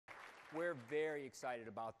We're very excited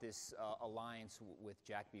about this alliance with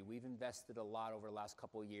Jackby. We've invested a lot over the last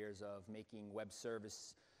couple of years of making web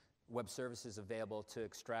services available to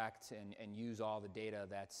extract and use all the data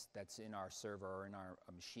that's in our server or in our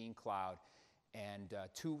machine cloud. And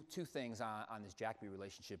two things on this Jackby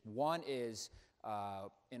relationship. One is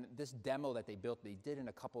in this demo that they built, they did in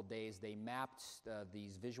a couple days. They mapped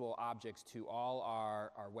these visual objects to all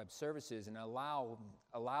our web services and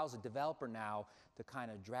allows a developer now to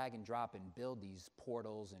kind of drag and drop and build these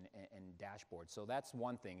portals and dashboards. So that's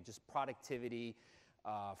one thing, just productivity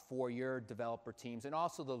for your developer teams, and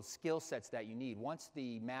also the skill sets that you need. Once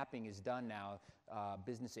the mapping is done now,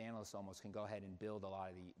 business analysts almost can go ahead and build a lot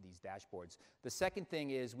of these dashboards. The second thing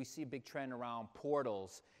is we see a big trend around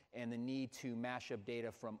portals and the need to mash up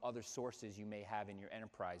data from other sources you may have in your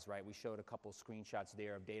enterprise, right? We showed a couple screenshots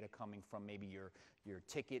there of data coming from maybe your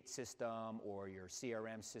ticket system or your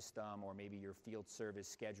CRM system or maybe your field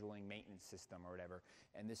service scheduling maintenance system or whatever.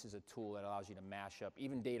 And this is a tool that allows you to mash up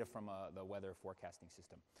even data from the weather forecasting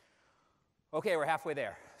system. Okay, we're halfway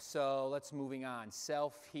there. So let's moving on.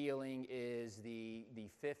 Self-healing is the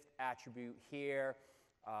fifth attribute here.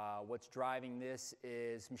 What's driving this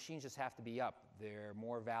is machines just have to be up. They're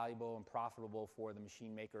more valuable and profitable for the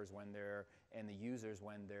machine makers when they're, and the users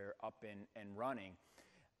when they're up and running.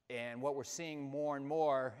 And what we're seeing more and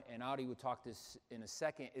more, and Audi will talk this in a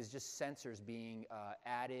second, is just sensors being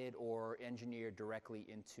added or engineered directly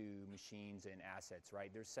into machines and assets, right?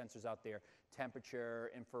 There's sensors out there,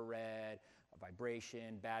 temperature, infrared,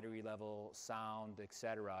 vibration, battery level, sound,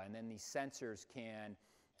 etc. And then these sensors can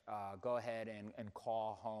go ahead and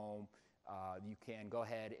call home. You can go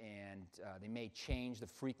ahead and they may change the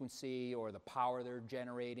frequency or the power they're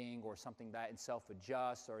generating or something that and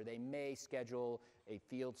self-adjust, or they may schedule a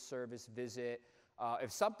field service visit.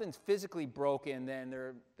 If something's physically broken, then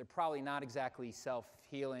they're probably not exactly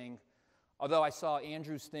self-healing. Although I saw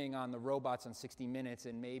Andrew's thing on the robots on 60 Minutes,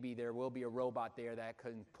 and maybe there will be a robot there that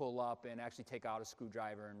can pull up and actually take out a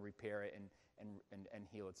screwdriver and repair it and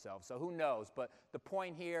heal itself. So who knows? But the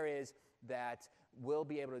point here is that we'll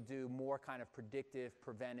be able to do more kind of predictive,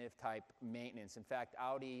 preventive type maintenance. In fact,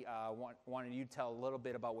 Audi wanted you to tell a little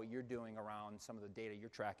bit about what you're doing around some of the data you're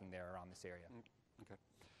tracking there around this area. Okay.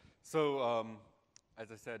 So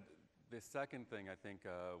as I said, the second thing I think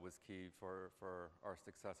was key for our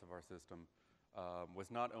success of our system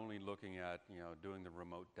was not only looking at doing the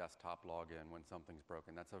remote desktop login when something's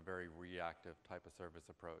broken. That's a very reactive type of service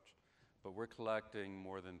approach. But we're collecting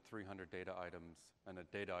more than 300 data items, and a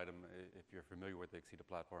data item, if you're familiar with the Axeda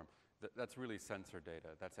platform, that's really sensor data.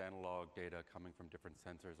 That's analog data coming from different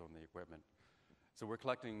sensors on the equipment. So we're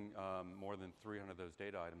collecting more than 300 of those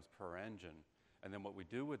data items per engine. And then what we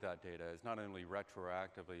do with that data is not only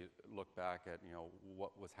retroactively look back at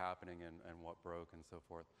what was happening and what broke and so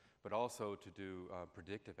forth, but also to do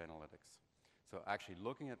predictive analytics. So actually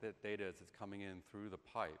looking at the data as it's coming in through the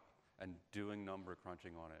pipe and doing number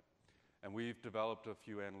crunching on it. And we've developed a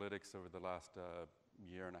few analytics over the last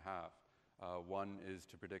year and a half. One is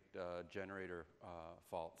to predict generator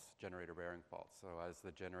faults, generator bearing faults. So as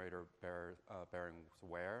the generator bearings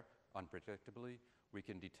wear unpredictably, we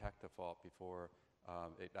can detect the fault before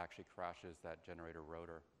it actually crashes that generator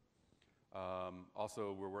rotor.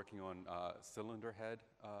 Also, we're working on cylinder head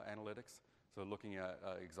analytics. So looking at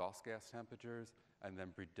exhaust gas temperatures and then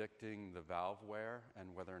predicting the valve wear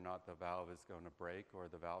and whether or not the valve is going to break or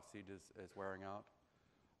the valve seat is wearing out.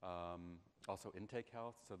 Also intake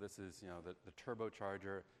health. So this is the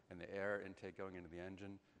turbocharger and the air intake going into the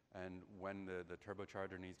engine, and when the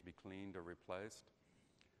turbocharger needs to be cleaned or replaced.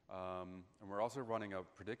 And we're also running a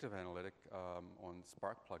predictive analytic on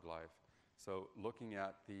spark plug life. So looking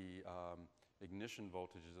at the ignition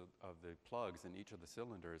voltages of the plugs in each of the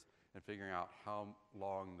cylinders and figuring out how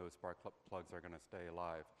long those spark plugs are going to stay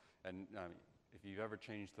alive. And if you've ever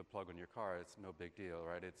changed the plug on your car, it's no big deal,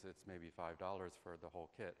 right? It's maybe $5 for the whole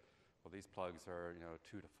kit. Well, these plugs are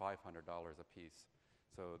 $200 to $500 a piece.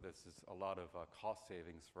 So this is a lot of cost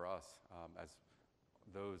savings for us as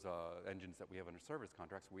those engines that we have under service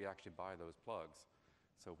contracts, we actually buy those plugs.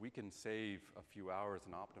 So we can save a few hours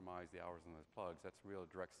and optimize the hours on those plugs. That's real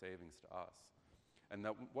direct savings to us. And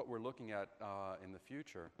what we're looking at in the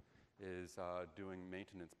future is doing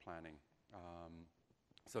maintenance planning.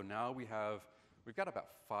 So now we've got about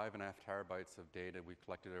 5.5 terabytes of data we've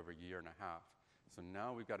collected over a year and a half. So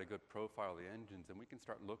now we've got a good profile of the engines, and we can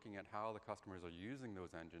start looking at how the customers are using those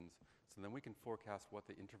engines, so then we can forecast what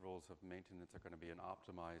the intervals of maintenance are going to be and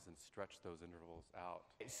optimize and stretch those intervals out.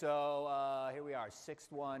 So here we are.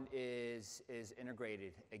 Sixth one is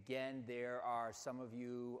integrated. Again, there are some of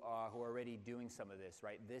you who are already doing some of this,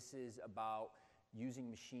 right? This is about using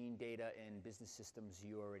machine data in business systems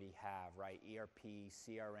you already have, right? ERP,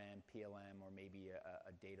 CRM, PLM, or maybe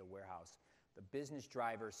a data warehouse. The business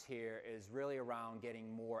drivers here is really around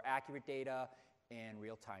getting more accurate data and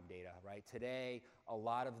real-time data, right? Today, a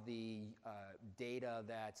lot of the data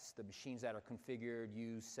that's the machines that are configured,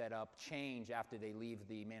 used, set up, change after they leave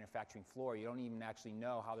the manufacturing floor. You don't even actually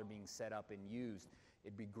know how they're being set up and used.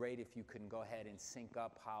 It'd be great if you can go ahead and sync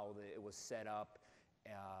up how it was set up,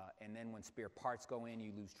 and then when spare parts go in,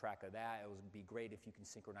 you lose track of that. It would be great if you can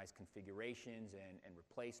synchronize configurations and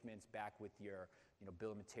replacements back with your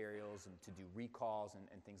bill of materials and to do recalls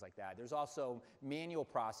and things like that. There's also manual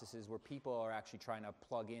processes where people are actually trying to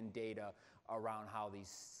plug in data around how these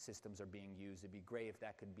systems are being used. It'd be great if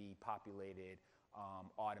that could be populated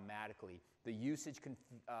automatically. The usage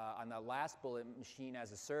on the last bullet, machine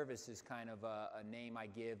as a service, is kind of a name I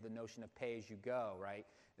give the notion of pay as you go, right?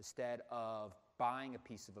 Instead of buying a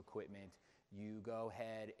piece of equipment, you go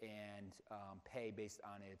ahead and pay based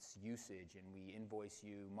on its usage, and we invoice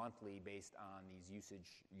you monthly based on these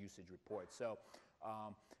usage reports. So,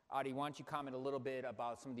 Adi, why don't you comment a little bit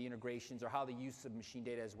about some of the integrations or how the use of machine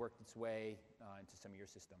data has worked its way into some of your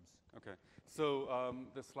systems? Okay, so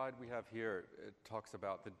the slide we have here, it talks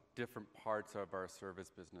about the different parts of our service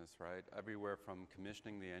business, right? Everywhere from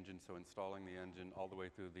commissioning the engine, so installing the engine, all the way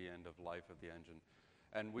through the end of life of the engine.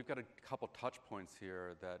 And we've got a couple touch points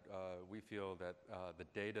here that we feel that the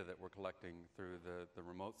data that we're collecting through the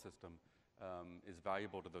remote system is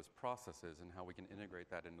valuable to those processes and how we can integrate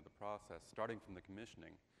that into the process, starting from the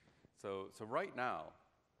commissioning. So right now,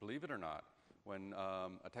 believe it or not, when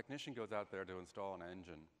a technician goes out there to install an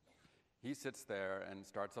engine, he sits there and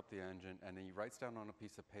starts up the engine, and he writes down on a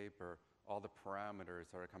piece of paper all the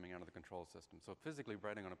parameters that are coming out of the control system. So physically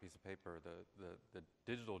writing on a piece of paper the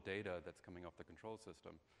digital data that's coming off the control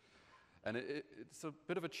system. And it's a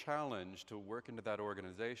bit of a challenge to work into that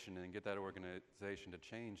organization and get that organization to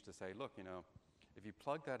change to say, look, if you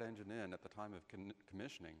plug that engine in at the time of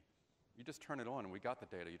commissioning, you just turn it on and we got the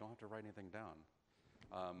data. You don't have to write anything down.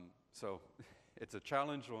 So it's a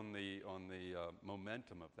challenge on the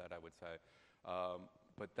momentum of that, I would say.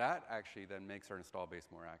 But that actually then makes our install base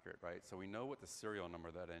more accurate, right? So we know what the serial number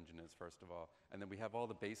of that engine is, first of all, and then we have all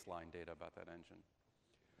the baseline data about that engine.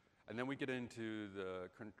 And then we get into the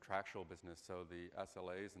contractual business, so the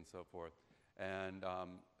SLAs and so forth. And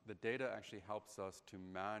the data actually helps us to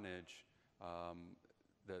manage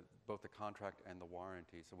both the contract and the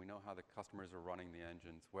warranty. So we know how the customers are running the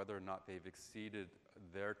engines, whether or not they've exceeded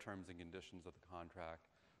their terms and conditions of the contract,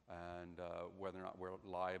 and whether or not we're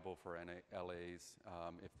liable for any LAs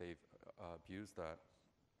if they've abused that.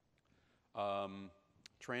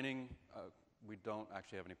 Training, we don't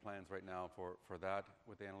actually have any plans right now for that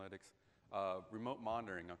with the analytics. Remote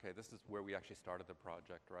monitoring, okay, this is where we actually started the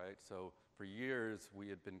project, right? So for years, we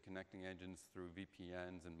had been connecting engines through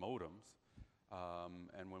VPNs and modems.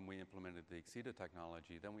 And when we implemented the Axeda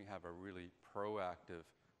technology, then we have a really proactive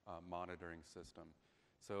monitoring system.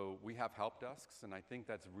 So we have help desks, and I think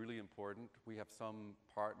that's really important. We have some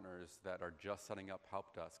partners that are just setting up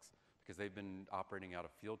help desks because they've been operating out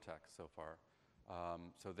of field tech so far.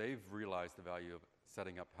 So they've realized the value of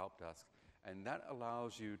setting up help desks, and that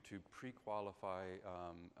allows you to pre-qualify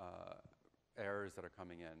errors that are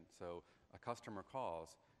coming in. So a customer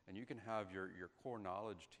calls, and you can have your core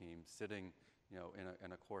knowledge team sitting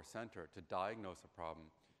in a core center to diagnose a problem,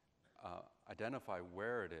 identify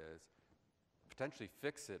where it is, potentially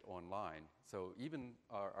fix it online. So even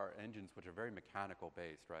our engines, which are very mechanical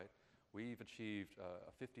based, right? We've achieved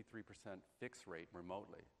a 53% fix rate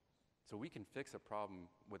remotely. So we can fix a problem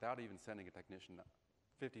without even sending a technician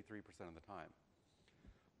 53% of the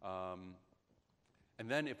time. And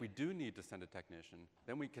then if we do need to send a technician,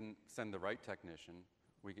 then we can send the right technician,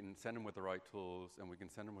 we can send him with the right tools, and we can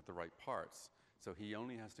send him with the right parts. So he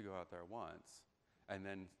only has to go out there once, and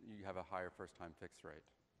then you have a higher first-time fix rate.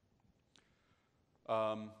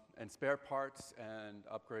 And spare parts and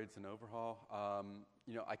upgrades and overhaul,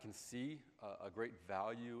 I can see a great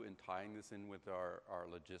value in tying this in with our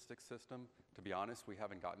logistics system. To be honest, we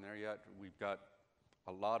haven't gotten there yet. We've got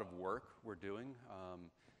a lot of work we're doing.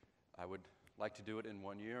 I would like to do it in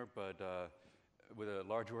 1 year, but with a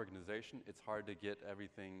large organization, it's hard to get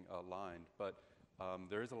everything aligned. But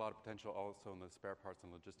there is a lot of potential also in the spare parts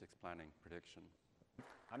and logistics planning prediction.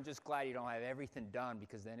 I'm just glad you don't have everything done,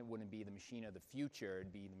 because then it wouldn't be the machine of the future,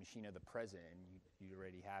 it'd be the machine of the present, and you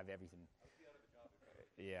already have everything.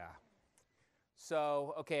 Yeah.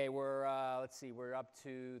 So, okay, let's see, we're up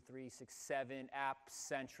to 3, 6, 7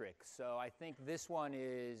 app-centric. So I think this one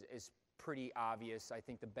is pretty obvious. I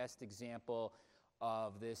think the best example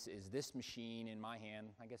of this is this machine in my hand.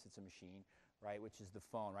 I guess it's a machine. right, which is the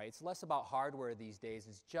phone, right? It's less about hardware these days.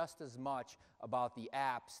 It's just as much about the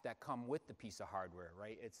apps that come with the piece of hardware,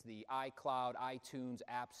 right? It's the iCloud, iTunes,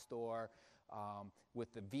 App Store.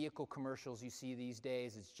 With the vehicle commercials you see these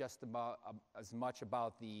days, it's just about as much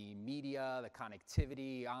about the media, the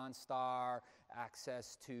connectivity, OnStar,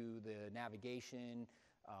 access to the navigation,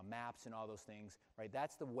 maps and all those things, right?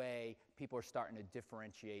 That's the way people are starting to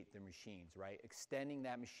differentiate their machines, right? Extending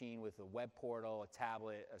that machine with a web portal, a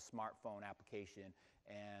tablet, a smartphone application,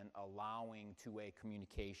 and allowing two-way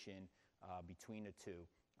communication between the two.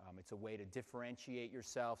 It's a way to differentiate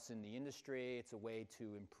yourselves in the industry. It's a way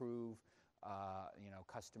to improve the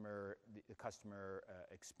customer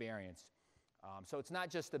experience. So it's not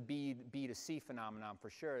just a B2C phenomenon for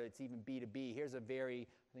sure, it's even B2B. Here's a very,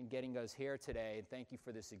 I think, getting us here today, and thank you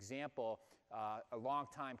for this example. A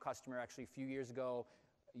long-time customer, actually a few years ago,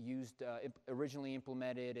 originally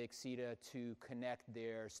implemented Axeda to connect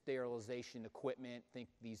their sterilization equipment, think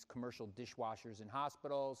these commercial dishwashers in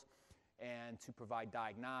hospitals, and to provide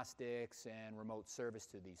diagnostics and remote service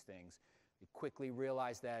to these things. They quickly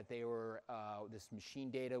realized that this machine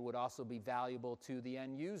data would also be valuable to the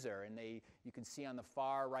end user. And you can see on the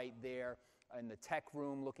far right there in the tech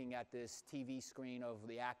room looking at this TV screen of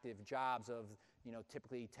the active jobs of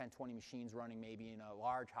typically 10, 20 machines running maybe in a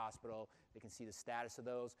large hospital. They can see the status of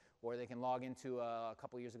those. Or they can log into, a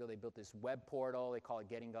couple years ago, they built this web portal. They call it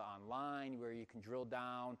Getting Online, where you can drill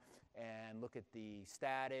down and look at the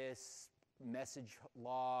status, message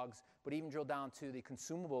logs, but even drill down to the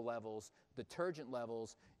consumable levels, detergent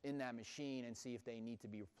levels in that machine and see if they need to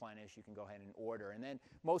be replenished. You can go ahead and order. And then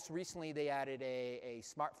most recently they added a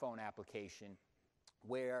smartphone application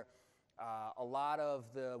where a lot of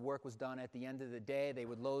the work was done at the end of the day. They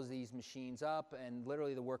would load these machines up and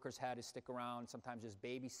literally the workers had to stick around, sometimes just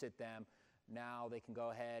babysit them. Now they can go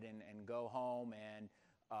ahead and go home and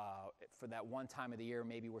for that one time of the year,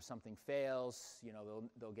 maybe where something fails,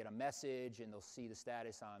 they'll get a message and they'll see the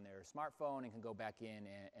status on their smartphone and can go back in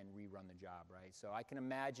and rerun the job, right? So I can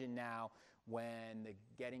imagine now when the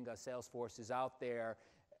Getting a sales force is out there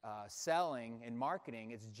selling and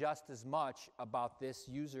marketing, it's just as much about this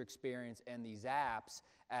user experience and these apps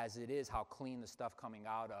as it is how clean the stuff coming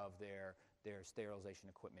out of their sterilization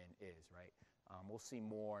equipment is, right? We'll see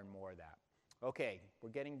more and more of that. Okay, we're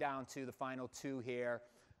getting down to the final two here.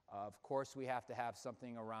 Of course, we have to have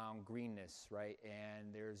something around greenness, right?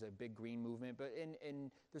 And there's a big green movement, but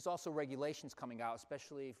there's also regulations coming out,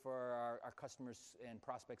 especially for our customers and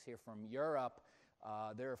prospects here from Europe.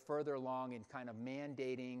 They're further along in kind of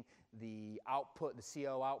mandating the output, the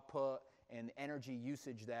CO output, and energy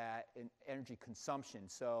usage and energy consumption.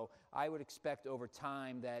 So I would expect over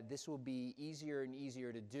time that this will be easier and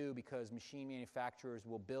easier to do because machine manufacturers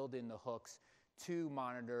will build in the hooks to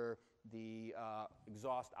monitor the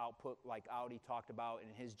exhaust output like Audi talked about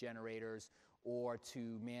in his generators, or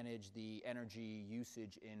to manage the energy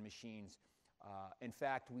usage in machines. In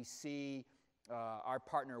fact, we see our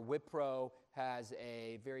partner Wipro has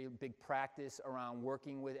a very big practice around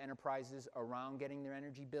working with enterprises around getting their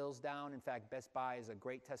energy bills down. In fact, Best Buy is a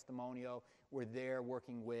great testimonial where they're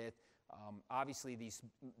working with obviously these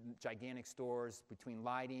gigantic stores between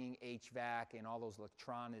lighting, HVAC, and all those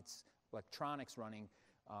electronics running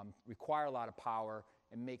require a lot of power.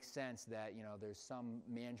 It makes sense that there's some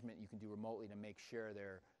management you can do remotely to make sure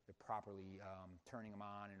they're properly turning them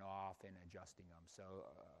on and off and adjusting them. So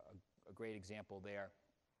a great example there.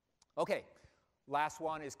 Okay, last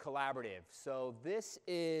one is collaborative. So this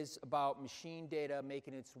is about machine data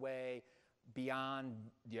making its way beyond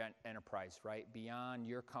the enterprise, right? Beyond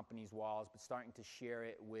your company's walls, but starting to share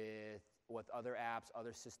it with other apps,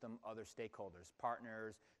 other system, other stakeholders,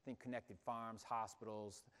 partners, think connected farms,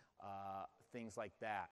 hospitals, things like that.